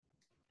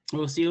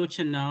Osio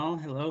Chanel,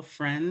 hello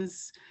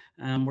friends.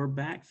 We're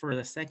back for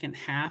the second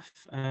half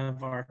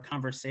of our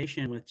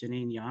conversation with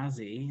Janene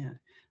Yazzie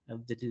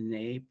of the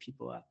Dene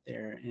people out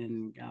there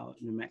in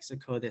New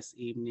Mexico this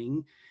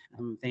evening.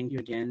 Thank you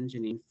again,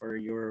 Janine, for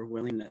your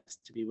willingness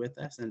to be with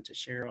us and to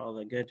share all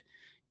the good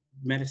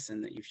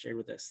medicine that you've shared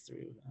with us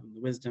through the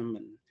wisdom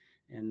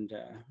and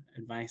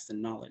advice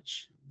and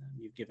knowledge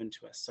you've given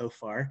to us so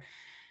far.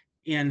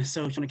 And so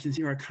I want to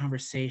continue our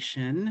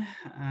conversation,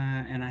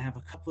 and I have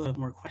a couple of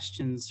more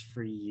questions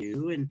for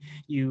you. And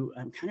you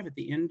kind of at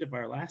the end of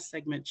our last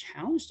segment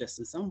challenged us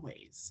in some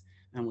ways,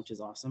 which is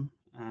awesome.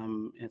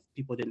 If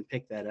people didn't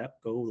pick that up,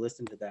 go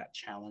listen to that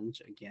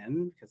challenge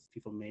again because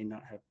people may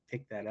not have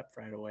picked that up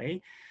right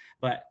away.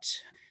 But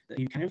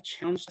you kind of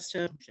challenged us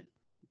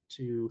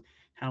to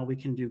how we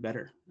can do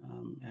better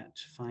at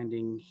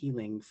finding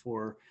healing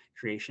for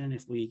creation.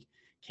 If we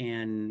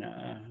can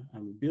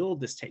build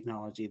this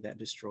technology that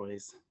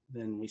destroys,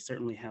 then we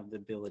certainly have the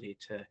ability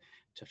to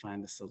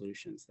find the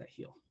solutions that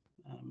heal.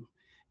 Um,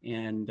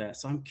 and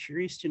so I'm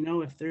curious to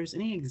know if there's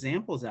any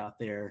examples out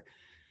there,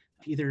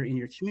 either in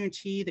your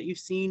community that you've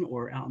seen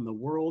or out in the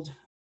world,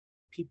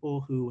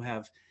 people who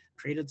have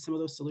created some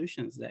of those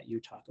solutions that you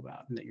talk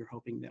about and that you're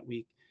hoping that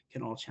we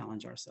can all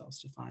challenge ourselves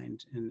to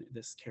find in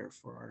this care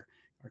for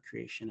our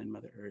creation and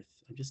Mother Earth.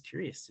 I'm just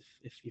curious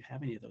if you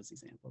have any of those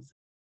examples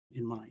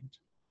in mind.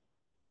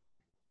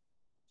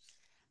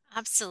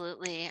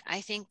 Absolutely.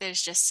 I think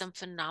there's just some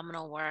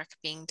phenomenal work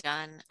being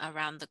done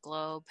around the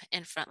globe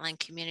in frontline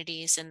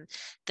communities. And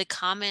the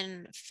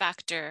common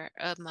factor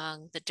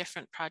among the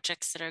different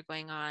projects that are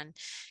going on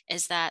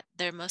is that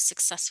they're most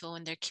successful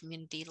when they're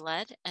community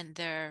led and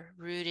they're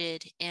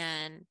rooted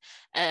in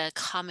a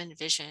common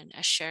vision,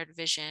 a shared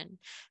vision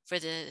for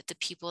the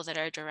people that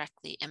are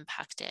directly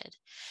impacted.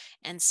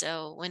 And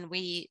so when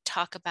we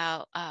talk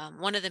about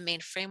one of the main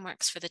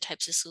frameworks for the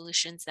types of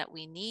solutions that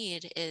we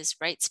need is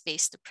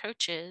rights-based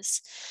approaches.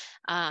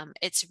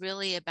 It's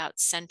really about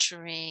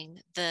centering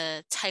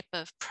the type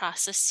of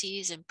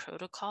processes and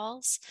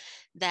protocols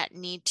that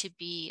need to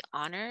be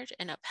honored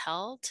and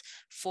upheld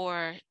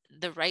for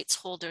the rights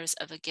holders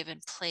of a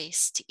given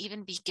place to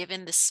even be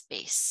given the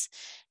space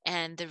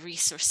and the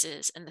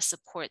resources and the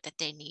support that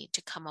they need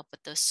to come up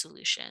with those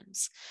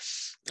solutions.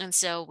 And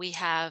so we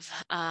have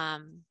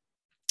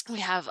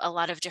a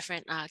lot of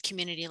different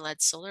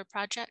community-led solar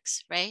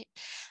projects, right?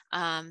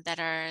 That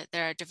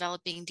are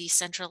developing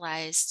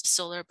decentralized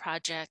solar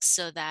projects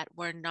so that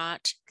we're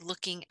not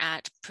looking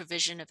at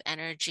provision of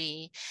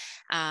energy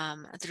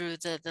through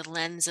the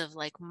lens of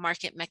like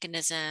market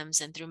mechanisms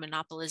and through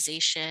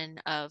monopolization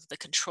of the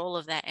control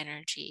of that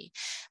energy,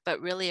 but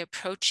really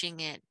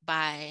approaching it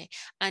by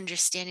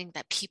understanding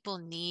that people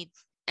need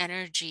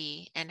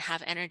energy and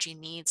have energy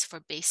needs for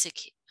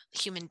basic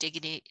human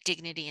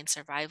dignity and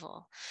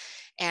survival.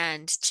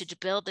 And to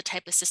build the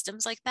type of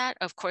systems like that,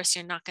 of course,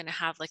 you're not going to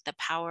have like the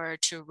power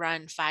to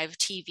run 5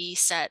 TV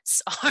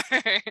sets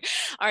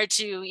or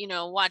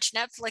to, watch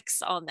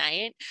Netflix all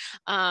night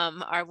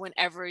or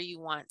whenever you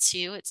want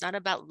to. It's not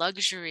about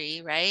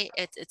luxury, right?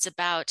 It's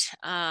about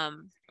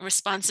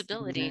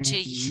responsibility to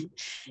Mhm.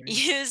 Right.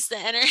 use the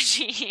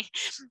energy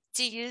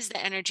to use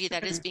the energy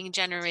that is being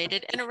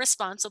generated in a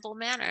responsible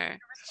manner.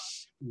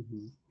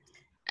 Mhm.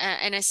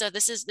 And so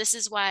this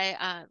is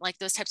why like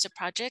those types of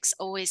projects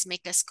always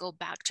make us go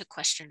back to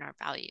question our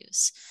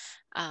values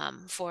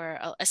for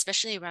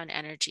especially around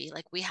energy.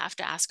 Like we have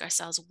to ask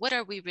ourselves, what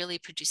are we really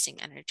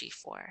producing energy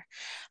for?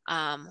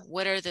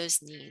 What are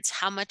those needs?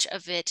 How much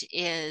of it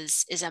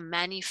is a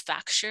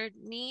manufactured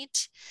need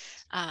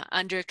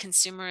under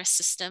consumerist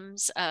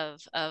systems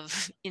of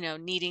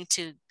needing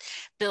to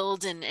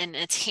build and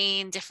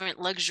attain different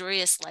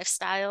luxurious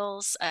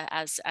lifestyles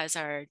as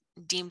are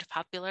deemed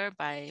popular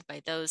by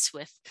those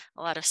with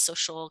a lot of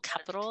social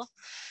capital.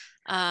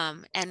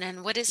 And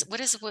then what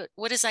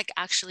is like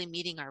actually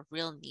meeting our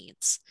real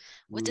needs?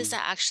 What does Mm.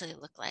 that actually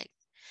look like?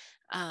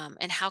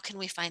 And how can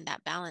we find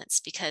that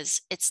balance?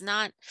 Because it's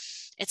not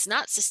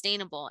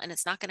sustainable, and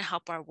it's not going to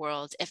help our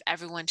world if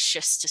everyone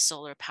shifts to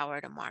solar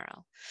power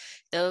tomorrow.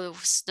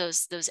 Those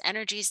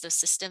energies, those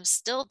systems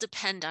still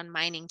depend on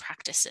mining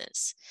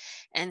practices.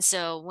 And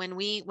so when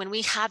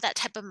we have that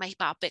type of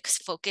myopic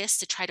focus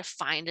to try to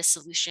find a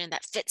solution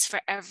that fits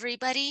for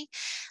everybody,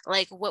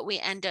 like what we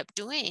end up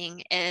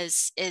doing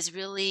is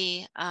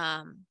really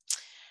I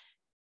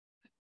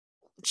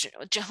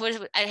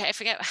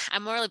forget.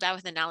 I'm really bad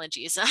with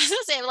analogies. I was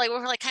gonna say like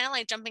we're like kind of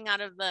like jumping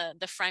out of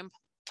the frying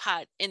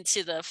pot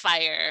into the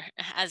fire,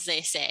 as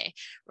they say,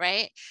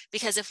 right?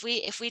 Because if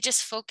we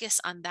just focus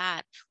on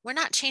that, we're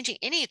not changing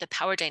any of the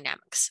power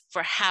dynamics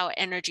for how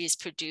energy is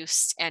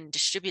produced and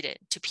distributed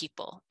to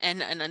people,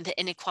 and the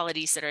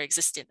inequalities that are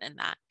existent in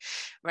that,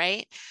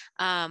 right?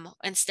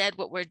 Instead,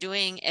 what we're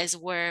doing is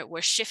we're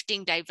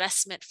shifting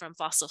divestment from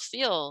fossil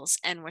fuels,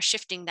 and we're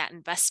shifting that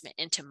investment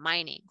into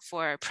mining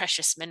for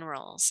precious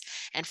minerals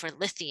and for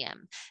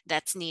lithium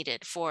that's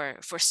needed for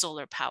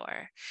solar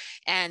power.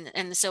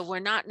 And so we're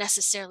not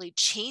necessarily necessarily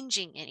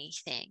changing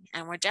anything.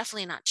 And we're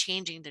definitely not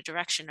changing the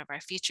direction of our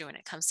future when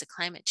it comes to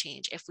climate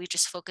change if we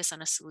just focus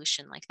on a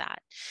solution like that.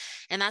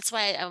 And that's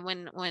why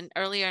when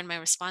earlier in my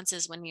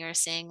responses, when you were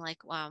saying like,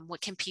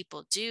 what can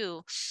people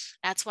do?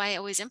 That's why I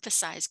always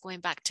emphasize going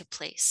back to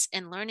place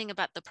and learning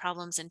about the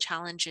problems and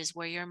challenges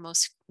where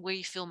where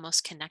you feel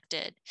most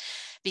connected,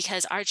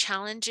 because our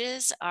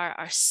challenges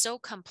are so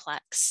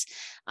complex.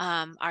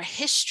 Our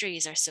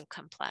histories are so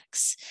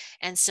complex.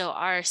 And so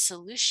our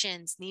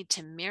solutions need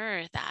to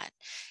mirror that.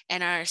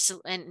 And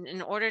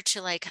in order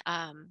to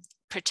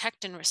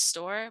protect and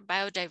restore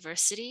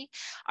biodiversity,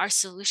 our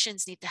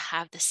solutions need to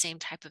have the same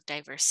type of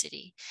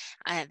diversity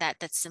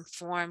that's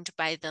informed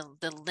by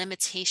the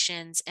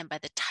limitations and by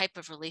the type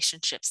of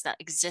relationships that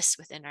exist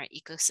within our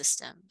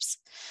ecosystems.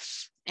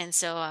 And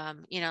so,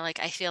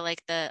 I feel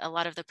like a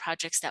lot of the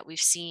projects that we've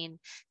seen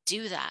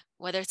do that,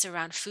 whether it's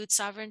around food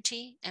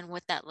sovereignty and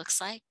what that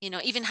looks like,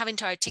 even having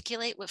to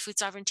articulate what food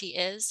sovereignty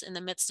is in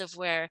the midst of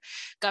where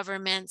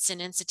governments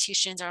and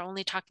institutions are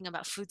only talking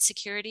about food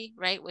security,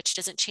 right? Which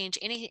doesn't change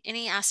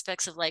any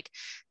aspects of like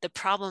the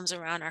problems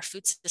around our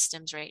food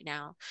systems right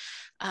now.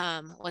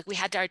 Like we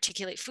had to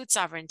articulate food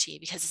sovereignty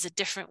because it's a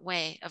different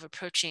way of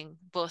approaching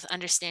both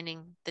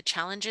understanding the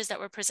challenges that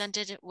we're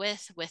presented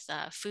with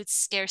food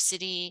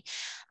scarcity,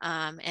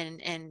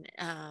 and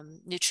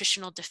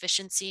nutritional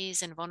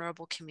deficiencies in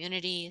vulnerable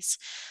communities,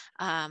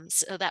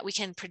 so that we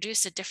can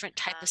produce a different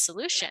type of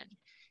solution.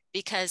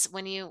 Because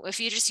if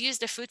you just use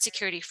the food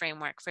security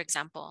framework, for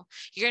example,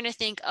 you're going to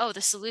think, oh,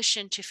 the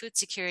solution to food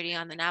security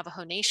on the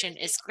Navajo Nation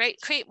is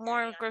create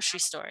more grocery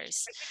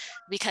stores,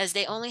 because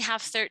they only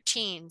have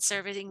 13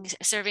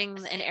 serving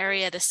an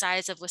area the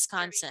size of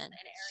Wisconsin.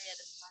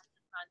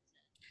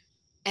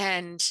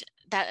 And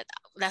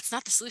that's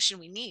not the solution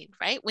we need,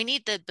 right? We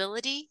need the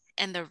ability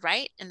and the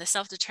right and the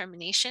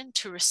self-determination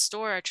to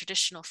restore our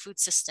traditional food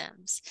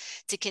systems,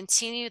 to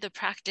continue the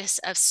practice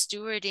of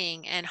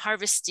stewarding and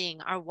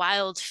harvesting our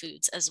wild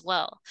foods as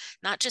well,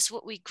 not just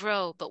what we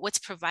grow, but what's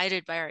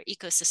provided by our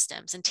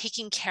ecosystems, and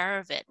taking care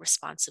of it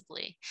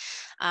responsibly.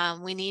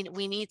 We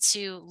need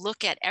to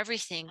look at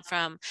everything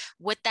from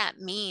what that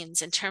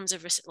means in terms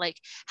of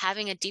like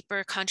having a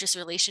deeper conscious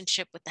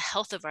relationship with the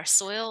health of our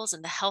soils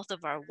and the health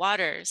of our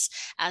waters,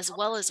 as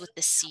well as with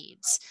the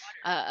seeds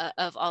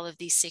of all of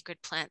these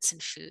sacred plants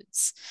and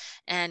foods,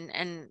 and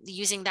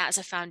using that as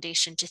a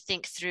foundation to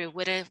think through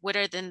what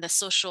are then the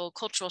social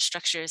cultural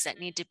structures that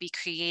need to be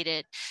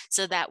created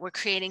so that we're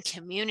creating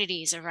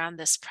communities around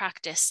this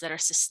practice that are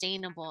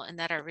sustainable and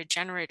that are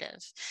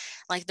regenerative.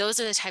 Like those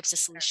are the types of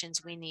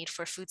solutions we need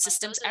for food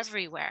systems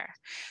everywhere,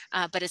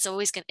 but it's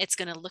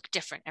going to look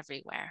different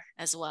everywhere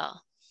as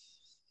well.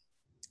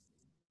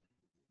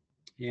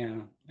 Yeah,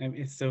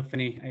 it's so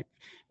funny.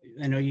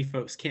 I know you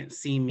folks can't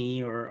see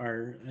me or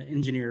our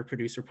engineer,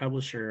 producer,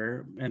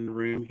 publisher in the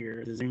room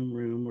here, the Zoom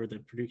room or the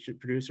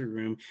producer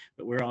room,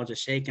 but we're all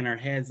just shaking our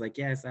heads like,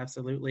 yes,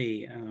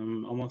 absolutely.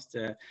 Almost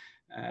a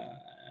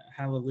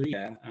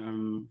hallelujah.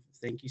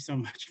 Thank you so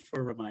much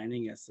for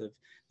reminding us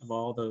of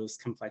all those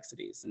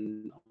complexities,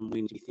 and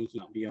we need to be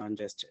thinking beyond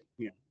just,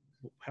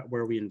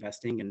 where are we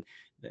investing, and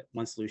that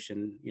one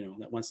solution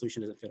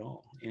doesn't fit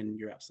all. And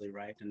you're absolutely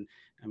right. And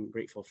I'm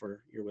grateful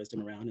for your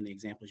wisdom around and the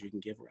examples you can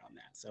give around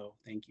that. So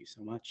thank you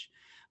so much.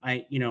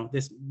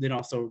 This then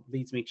also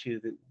leads me to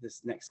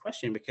this next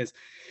question, because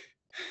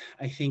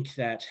I think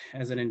that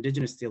as an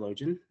Indigenous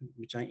theologian,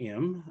 which I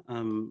am,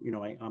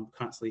 I'm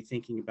constantly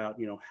thinking about,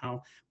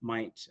 how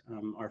might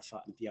our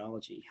thought and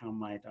theology, how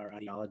might our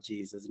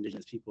ideologies as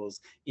Indigenous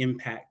peoples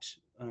impact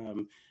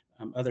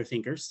other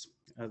thinkers,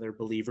 other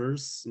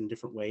believers in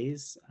different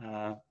ways.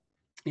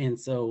 And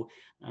so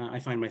I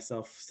find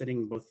myself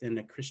sitting both in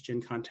a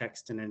Christian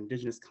context and an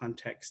Indigenous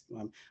context,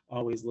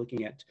 always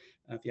looking at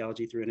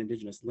theology through an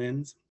Indigenous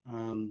lens.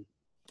 And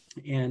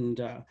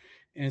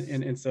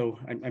so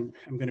I'm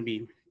going to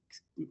be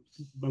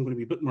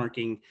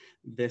bookmarking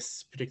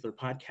this particular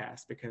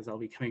podcast, because I'll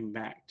be coming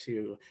back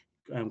to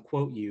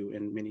quote you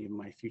in many of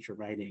my future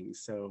writings.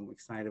 So I'm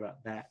excited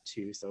about that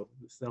too. So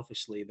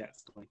selfishly,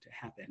 that's going to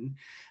happen.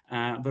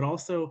 But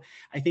also,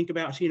 I think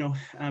about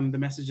the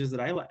messages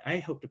that I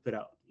hope to put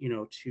out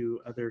to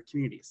other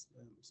communities,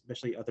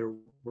 especially other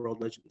world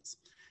religions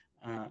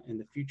in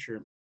the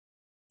future.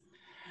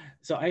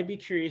 So I'd be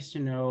curious to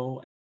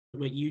know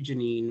what you,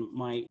 Janene,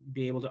 might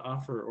be able to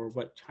offer, or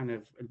what kind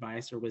of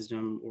advice or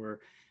wisdom or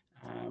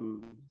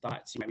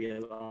thoughts you might be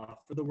able to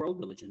offer the world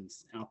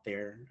religions out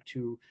there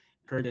to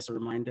encourage us or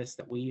remind us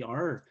that we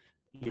are,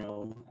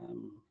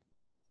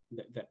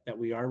 that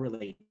we are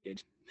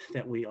related,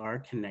 that we are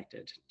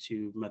connected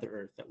to Mother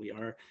Earth, that we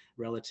are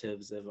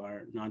relatives of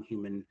our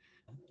non-human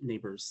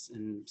neighbors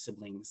and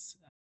siblings.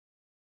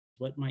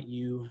 What might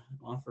you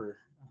offer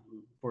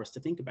for us to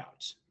think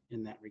about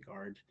in that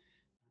regard?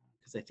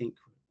 Because I think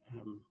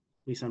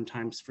we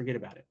sometimes forget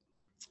about it.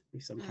 We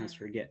sometimes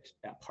forget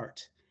that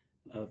part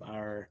of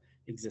our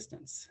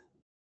existence.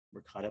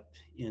 We're caught up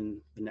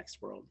in the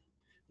next world,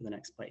 or the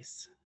next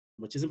place,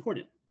 which is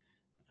important.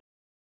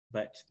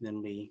 But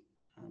then we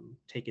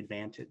take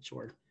advantage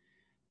or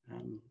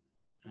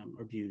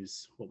or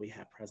abuse what we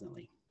have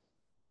presently?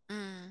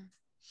 Mm.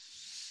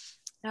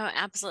 No,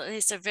 absolutely.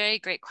 It's a very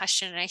great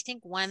question. And I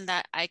think one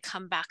that I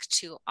come back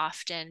to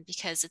often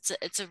because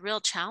it's a real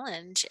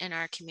challenge in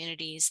our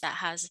communities that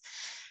has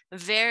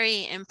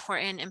very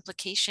important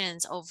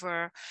implications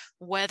over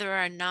whether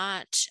or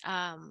not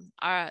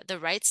the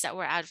rights that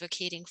we're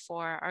advocating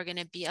for are going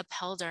to be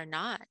upheld or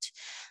not.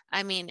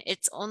 I mean,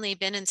 it's only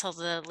been until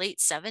the late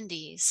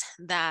 70s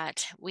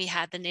that we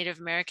had the Native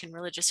American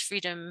Religious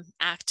Freedom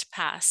Act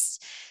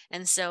passed.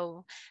 And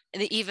so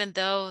even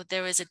though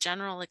there was a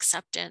general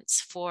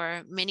acceptance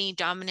for many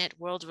dominant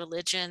world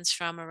religions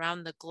from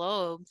around the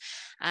globe,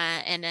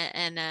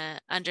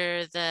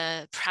 under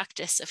the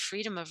practice of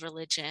freedom of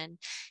religion,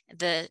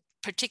 the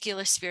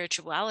particular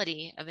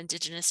spirituality of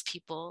indigenous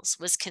peoples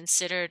was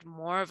considered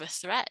more of a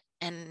threat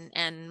and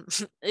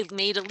it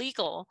made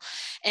illegal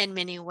in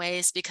many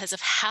ways because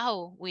of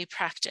how we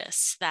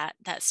practice that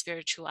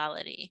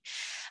spirituality.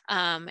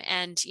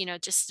 And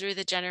just through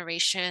the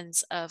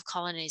generations of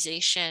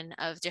colonization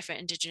of different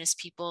indigenous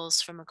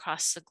peoples from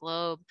across the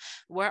globe,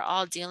 we're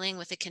all dealing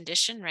with a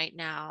condition right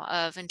now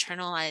of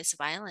internalized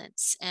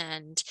violence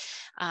and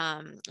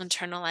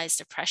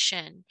internalized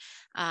oppression,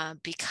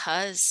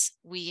 because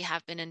we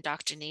have been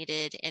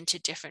indoctrinated into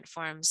different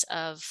forms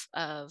of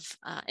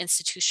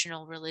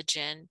institutional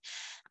religion,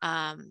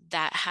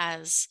 that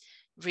has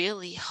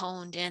really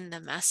honed in the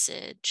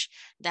message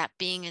that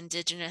being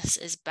indigenous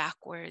is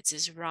backwards,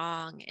 is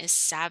wrong, is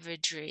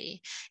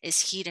savagery,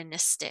 is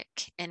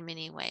hedonistic in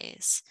many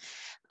ways.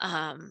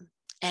 Um,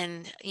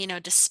 and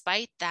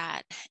despite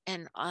that,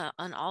 and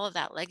on all of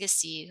that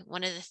legacy,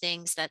 one of the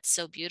things that's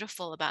so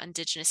beautiful about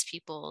indigenous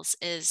peoples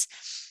is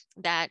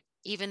that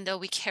even though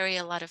we carry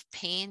a lot of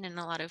pain and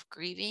a lot of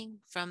grieving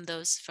from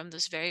those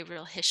very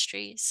real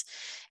histories,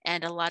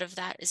 and a lot of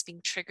that is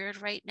being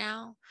triggered right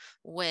now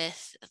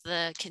with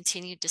the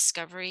continued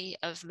discovery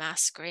of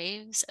mass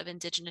graves of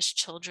indigenous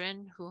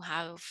children who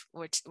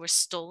were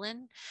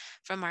stolen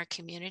from our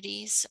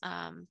communities,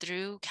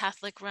 through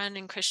Catholic run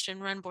and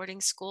Christian run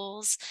boarding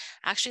schools.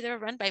 Actually, they were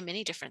run by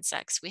many different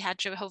sects. We had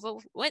Jehovah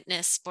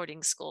Witness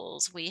boarding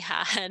schools. We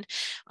had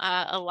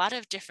a lot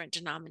of different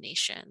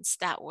denominations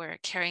that were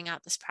carrying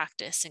out this practice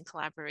in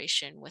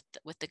collaboration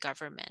with the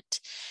government.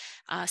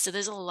 So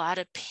there's a lot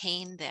of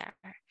pain there.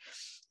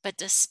 But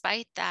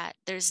despite that,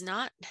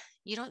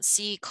 you don't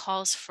see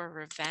calls for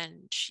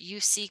revenge. You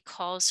see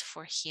calls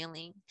for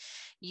healing.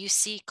 You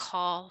see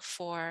call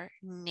for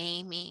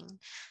naming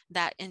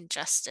that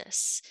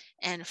injustice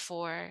and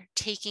for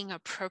taking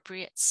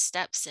appropriate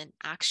steps and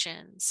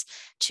actions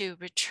to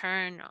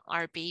return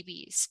our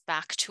babies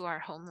back to our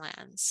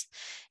homelands,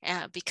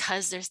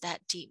 because there's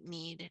that deep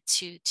need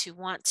to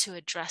want to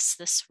address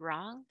this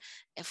wrong,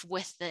 if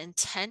with the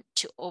intent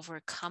to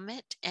overcome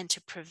it and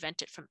to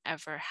prevent it from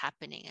ever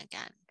happening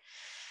again.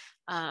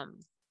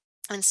 Um,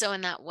 and so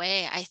in that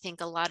way, I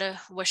think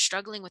we're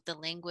struggling with the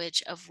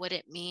language of what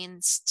it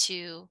means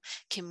to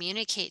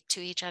communicate to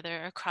each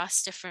other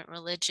across different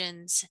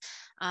religions,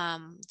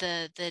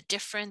 the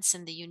difference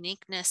and the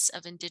uniqueness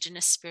of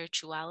indigenous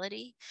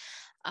spirituality,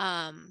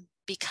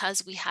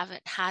 because we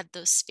haven't had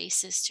those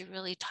spaces to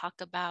really talk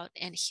about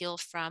and heal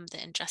from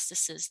the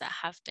injustices that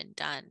have been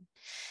done.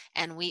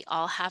 And we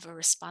all have a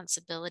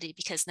responsibility,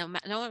 because no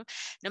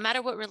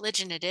matter what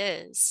religion it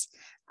is,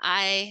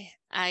 I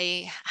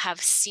have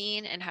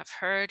seen and have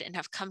heard and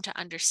have come to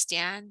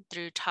understand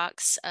through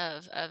talks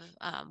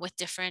with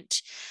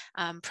different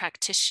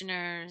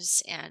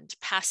practitioners and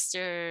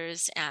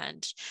pastors,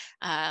 and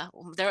I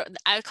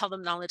call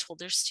them knowledge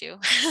holders too,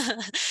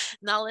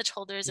 knowledge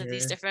holders of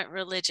these Sure. different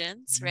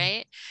religions, Mhm.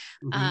 right?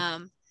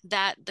 Mhm.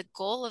 That the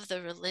goal of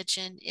the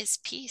religion is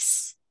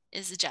peace,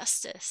 is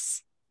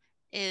justice,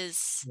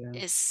 Yeah.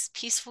 is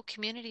peaceful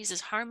communities,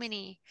 is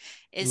harmony,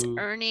 is Mm.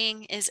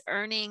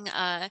 earning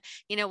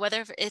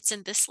whether it's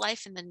in this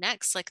life and the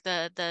next, like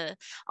the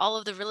all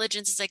of the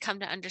religions, as I come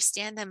to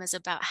understand them, is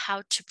about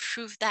how to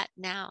prove that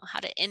now, how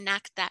to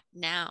enact that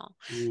now,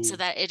 so Mm.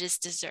 that it is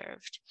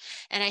deserved.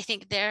 And I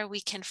think there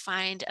we can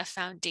find a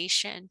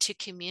foundation to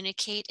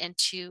communicate and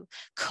to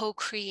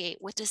co-create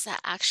what does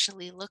that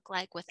actually look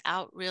like,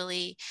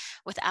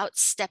 without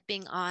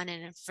stepping on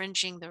and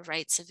infringing the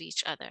rights of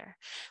each other,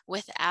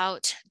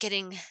 without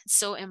getting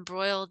so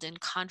embroiled in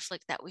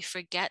conflict that we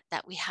forget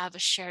that we have a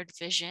shared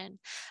vision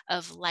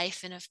of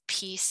life and of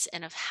peace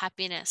and of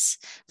happiness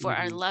for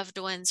our Mhm. loved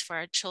ones, for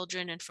our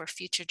children, and for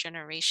future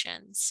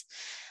generations.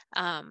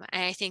 And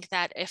I think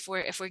that if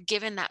we're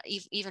given that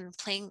even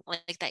playing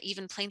like that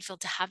even playing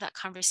field to have that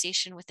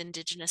conversation with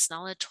indigenous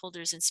knowledge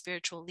holders and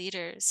spiritual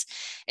leaders,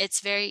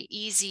 it's very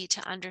easy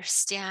to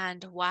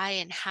understand why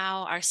and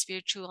how our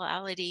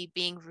spirituality,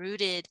 being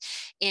rooted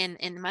in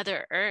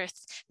Mother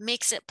Earth,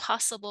 makes it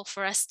possible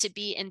for us to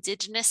be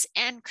indigenous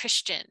and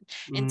Christian,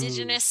 Mm.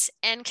 indigenous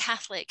and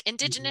Catholic,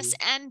 indigenous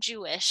Mhm. and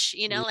Jewish.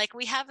 Mm. Like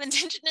we have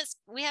indigenous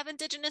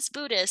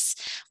Buddhists,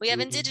 we have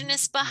Mhm.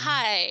 indigenous Mhm.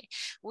 Baha'i,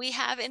 we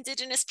have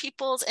indigenous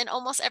peoples in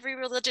almost every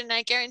religion.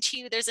 I guarantee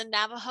you there's a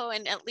Navajo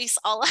in at least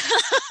all of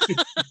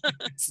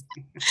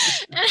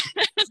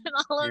and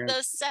all of Yeah.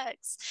 those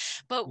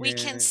sects. But we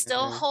can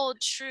still Yes.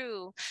 hold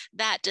true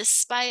that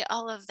despite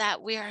all of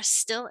that, we are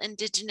still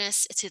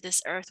indigenous to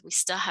this earth. We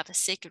still have a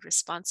sacred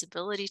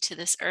responsibility to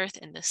this earth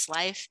and this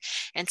life,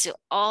 and to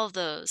all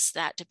those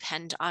that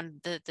depend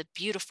on the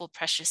beautiful,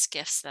 precious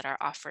gifts that are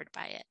offered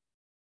by it.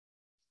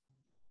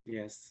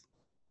 Yes.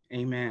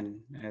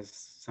 Amen, as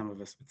some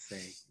of us would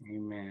say.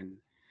 Amen.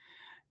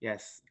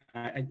 Yes.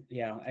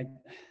 Yeah.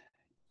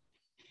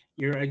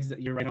 You're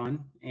right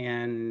on.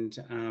 And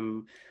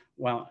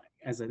well,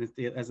 as a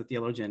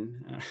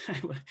theologian,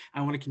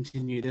 I want to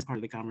continue this part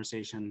of the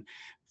conversation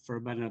for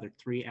about another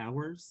 3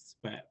 hours,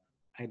 but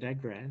I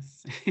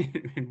digress.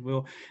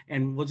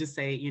 and we'll just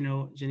say,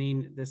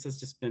 Janene, this has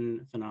just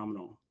been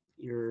phenomenal.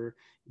 Your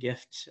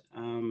gift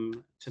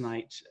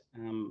tonight,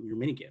 your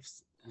many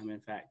gifts,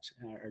 in fact,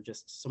 are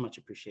just so much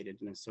appreciated,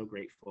 and I'm so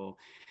grateful.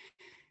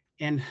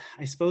 And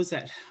I suppose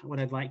that what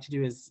I'd like to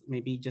do is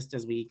maybe just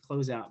as we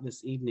close out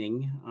this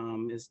evening,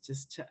 is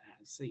just to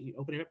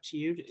open it up to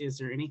you. Is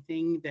there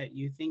anything that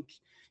you think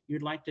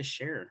you'd like to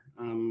share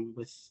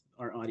with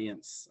our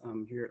audience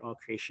here at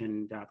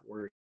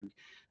allcreation.org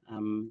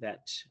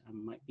that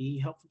might be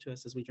helpful to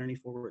us as we journey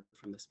forward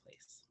from this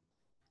place?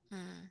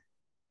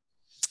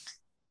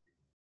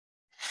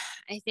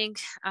 I think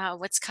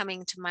what's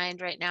coming to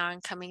mind right now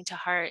and coming to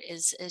heart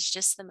is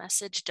just the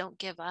message: don't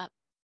give up.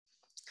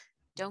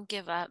 Don't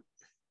give up.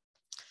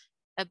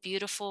 A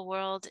beautiful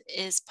world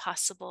is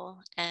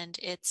possible, and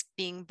it's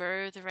being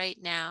birthed right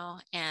now,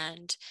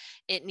 and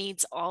it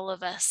needs all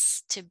of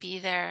us to be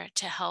there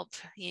to help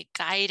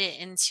guide it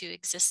into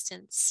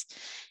existence.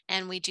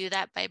 And we do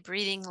that by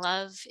breathing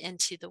love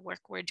into the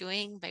work we're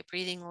doing, by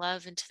breathing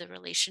love into the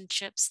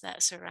relationships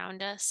that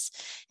surround us,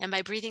 and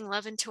by breathing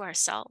love into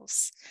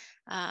ourselves,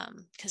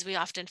 because we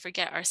often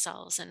forget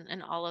ourselves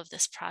in all of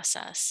this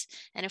process.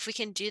 And if we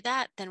can do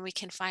that, then we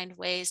can find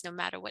ways, no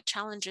matter what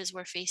challenges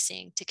we're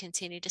facing, to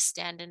continue to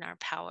stand in our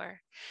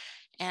power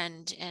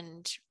and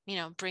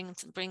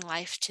bring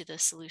life to the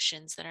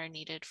solutions that are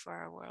needed for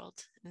our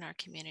world and our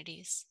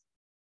communities.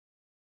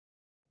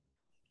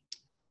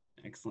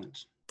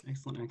 Excellent.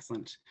 Excellent.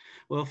 Excellent.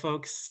 Well,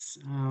 folks,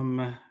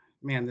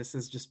 man, this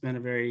has just been a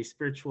very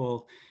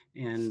spiritual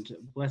and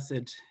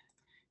blessed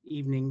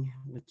evening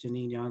with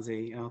Janene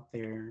Yazzie out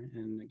there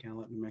in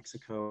Gallup, New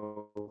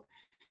Mexico.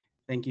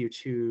 Thank you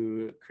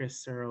to Chris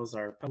Searles,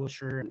 our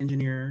publisher and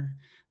engineer,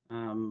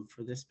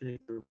 for this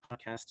particular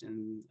podcast.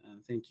 And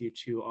thank you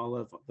to all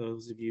of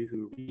those of you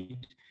who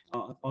read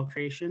All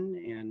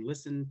Creation and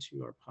listen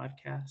to our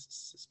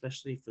podcasts,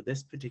 especially for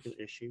this particular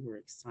issue. We're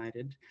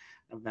excited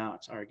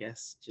about our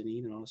guest,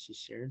 Janene, and all she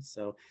shared.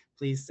 So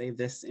please save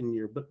this in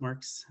your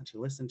bookmarks to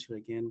listen to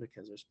again,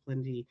 because there's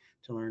plenty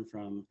to learn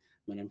from.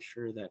 And I'm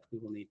sure that we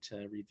will need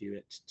to review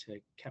it to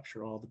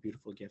capture all the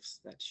beautiful gifts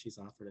that she's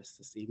offered us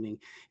this evening.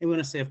 And we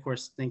want to say, of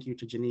course, thank you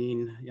to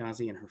Janene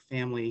Yazzie and her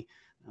family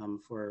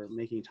for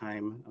making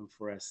time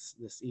for us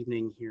this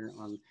evening here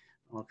on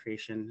All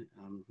Creation.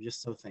 We're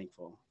just so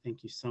thankful.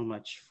 Thank you so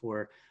much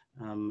for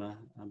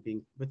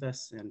being with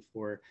us and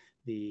for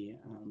the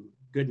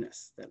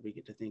goodness that we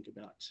get to think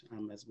about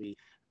as we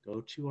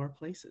go to our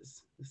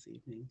places this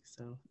evening.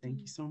 So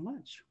thank you so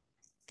much.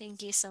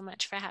 Thank you so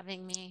much for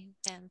having me,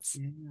 Vince.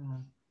 Yeah.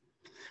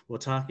 We'll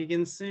talk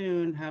again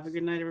soon. Have a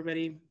good night,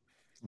 everybody.